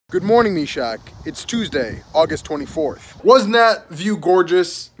Good morning, Meshach. It's Tuesday, August 24th. Wasn't that view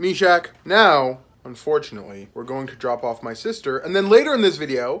gorgeous, Meshach? Now, unfortunately, we're going to drop off my sister, and then later in this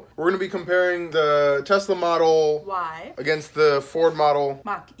video, we're going to be comparing the Tesla Model Y against the Ford Model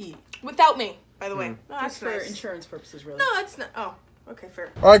Mach E. Without me, by the way. No, that's for insurance purposes, really. No, it's not. Oh, okay, fair.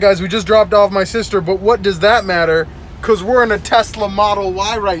 All right, guys, we just dropped off my sister, but what does that matter? Because we're in a Tesla Model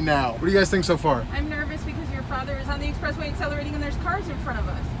Y right now. What do you guys think so far? I'm nervous because your father is on the expressway accelerating and there's cars in front of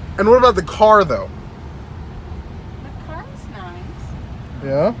us. And what about the car, though? The car is nice.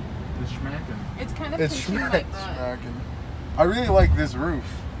 Yeah? It's smacking. It's kind of smacking. I really like this roof.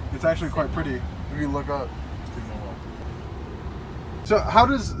 It's actually quite pretty if you look up. So how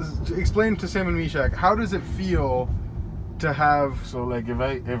does, explain to Sam and Meshach, how does it feel to have, so like if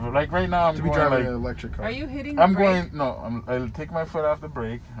like right now I'm to be going driving like, an electric car? Are you hitting the brake? I'll take my foot off the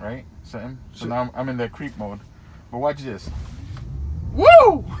brake, right? So now I'm in that creep mode. But watch this.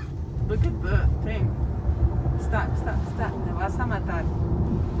 Woo! Look at the thing. Stop. Te vas a matar.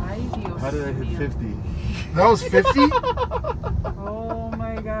 Ay, Dios. How did I hit 50? That was 50? Oh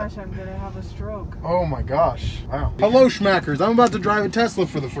my gosh, I'm gonna have a stroke. Oh my gosh. Wow. Hello, Schmackers. I'm about to drive a Tesla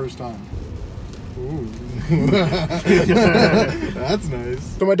for the first time. Ooh. That's nice.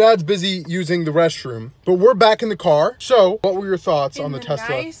 So my dad's busy using the restroom, but we're back in the car. So what were your thoughts on the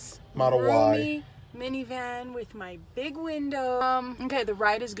Tesla nice, Model Y? Minivan with my big window. Okay, the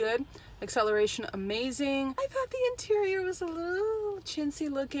ride is good. Acceleration amazing. I thought the interior was a little chintzy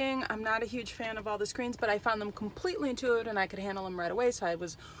looking. I'm not a huge fan of all the screens, but I found them completely intuitive and I could handle them right away. So I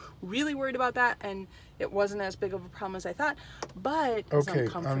was really worried about that, and it wasn't as big of a problem as I thought. But okay,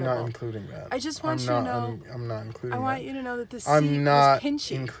 I'm not including that. I just want you to know. I'm not including. I that. want you to know that the seat was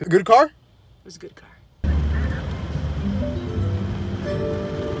pinchy. Good car? It was a good car.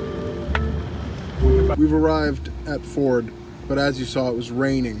 We've arrived at Ford, but as you saw, it was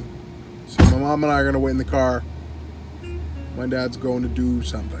raining. So my mom and I are gonna wait in the car. My dad's going to do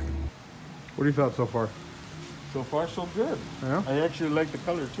something. What do you thought so far? So far so good. Yeah? I actually like the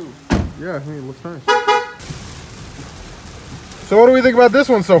color too. Yeah, I think it looks nice. So what do we think about this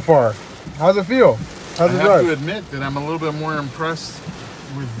one so far? How's it feel? How's it drive? I have to admit that I'm a little bit more impressed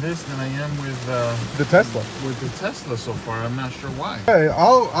with this than I am with the Tesla. With the Tesla so far. I'm not sure why. Hey,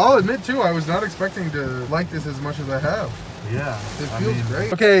 I'll admit too, I was not expecting to like this as much as I have. Yeah. It feels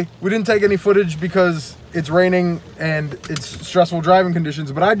great. Okay, we didn't take any footage because it's raining and it's stressful driving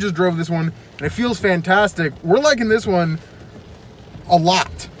conditions, but I just drove this one and it feels fantastic. We're liking this one a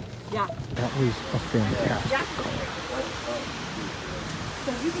lot. Yeah. That was a fantastic. Yeah.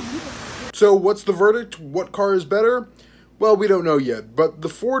 So what's the verdict? What car is better? Well, we don't know yet, but the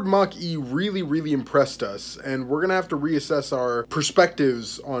Ford Mach E really impressed us, and we're gonna have to reassess our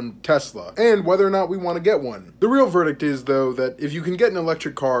perspectives on Tesla and whether or not we want to get one. The real verdict is, though, that if you can get an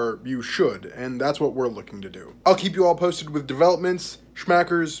electric car, you should, and that's what we're looking to do. I'll keep you all posted with developments.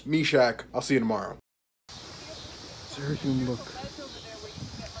 Schmackers, Meshach, I'll see you tomorrow. Seriously, look.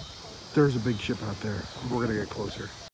 There's a big ship out there. We're gonna get closer.